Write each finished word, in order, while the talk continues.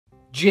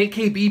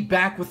JKB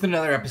back with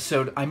another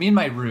episode. I'm in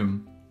my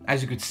room,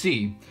 as you could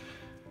see.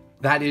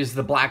 That is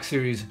the Black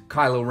Series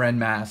Kylo Ren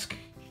mask.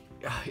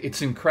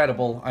 It's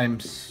incredible. I'm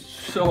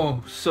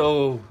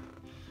so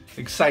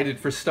excited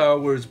for Star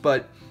Wars,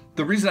 but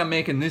the reason I'm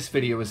making this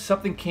video is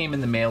something came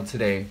in the mail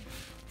today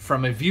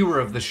from a viewer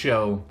of the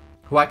show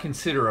who I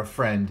consider a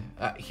friend.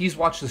 He's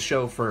watched the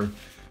show for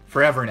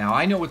forever now.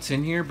 I know what's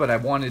in here, but I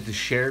wanted to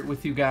share it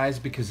with you guys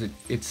because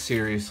it's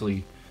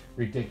seriously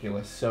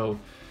ridiculous. So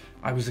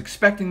I was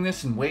expecting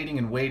this and waiting,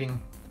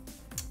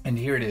 and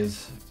here it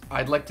is.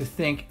 I'd like to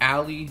thank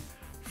Ali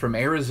from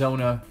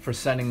Arizona for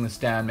sending this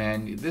down,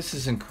 man. This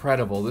is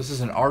incredible. This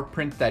is an art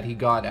print that he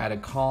got at a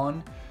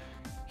con.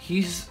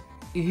 He's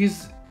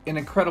an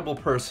incredible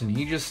person.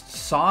 He just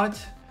saw it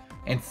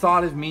and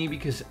thought of me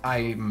because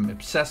I'm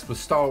obsessed with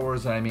Star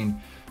Wars, and I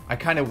mean, I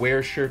kind of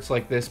wear shirts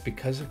like this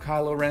because of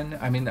Kylo Ren.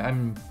 I mean,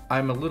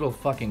 I'm a little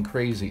fucking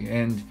crazy,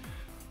 and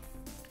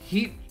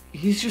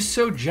he's just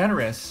so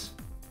generous.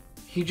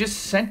 He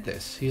just sent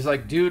this. He's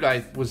like, dude,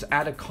 I was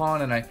at a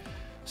con and I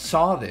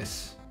saw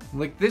this.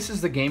 Like, this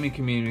is the gaming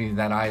community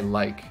that I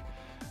like.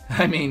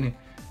 I mean,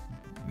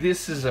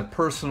 this is a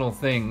personal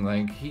thing.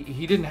 Like,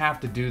 he didn't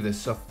have to do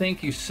this. So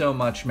thank you so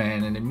much,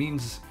 man. And it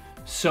means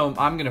so,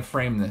 I'm going to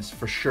frame this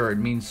for sure. It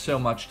means so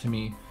much to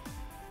me.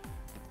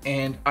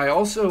 And I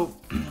also,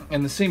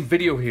 in the same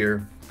video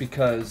here,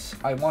 because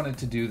I wanted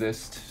to do this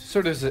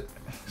sort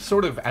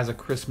of as a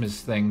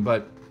Christmas thing,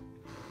 but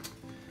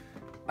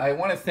I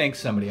want to thank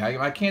somebody.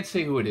 I can't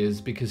say who it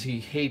is because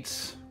he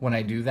hates when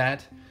I do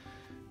that,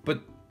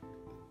 but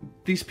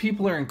these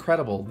people are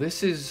incredible.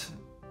 This is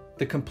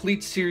the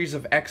complete series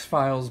of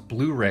X-Files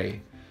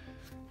Blu-ray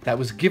that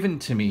was given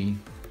to me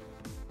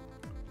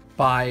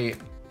by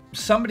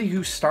somebody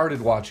who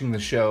started watching the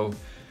show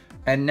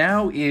and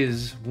now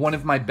is one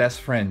of my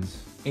best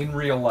friends in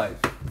real life.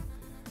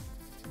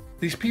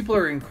 These people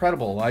are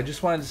incredible. I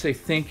just wanted to say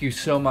thank you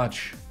so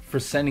much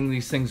for sending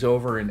these things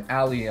over. And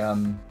Ali,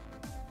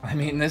 I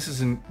mean, this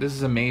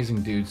is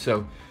amazing, dude.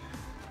 So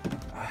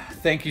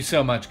thank you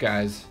so much,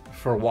 guys,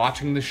 for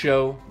watching the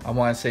show. I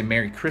want to say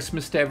Merry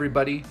Christmas to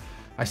everybody.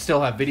 I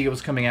still have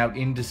videos coming out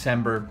in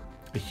December,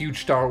 a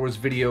huge Star Wars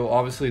video,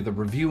 obviously the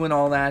review and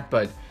all that,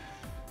 but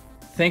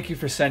thank you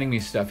for sending me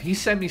stuff. He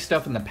sent me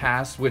stuff in the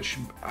past, which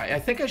I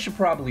think I should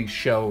probably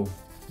show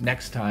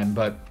next time,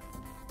 but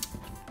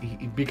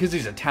because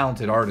he's a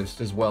talented artist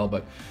as well.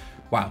 But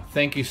wow,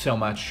 thank you so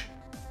much.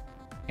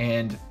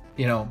 And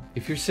you know,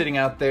 if you're sitting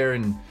out there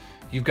and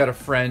you've got a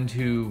friend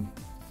who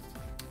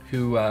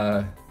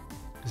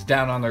is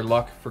down on their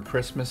luck for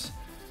Christmas,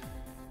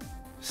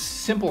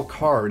 simple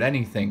card,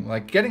 anything,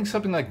 like getting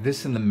something like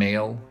this in the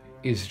mail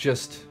is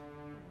just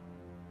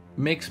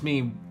makes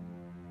me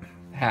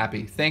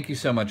happy. Thank you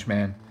so much,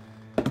 man.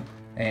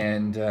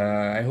 And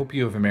I hope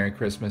you have a Merry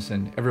Christmas,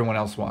 and everyone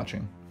else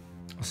watching.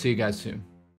 I'll see you guys soon.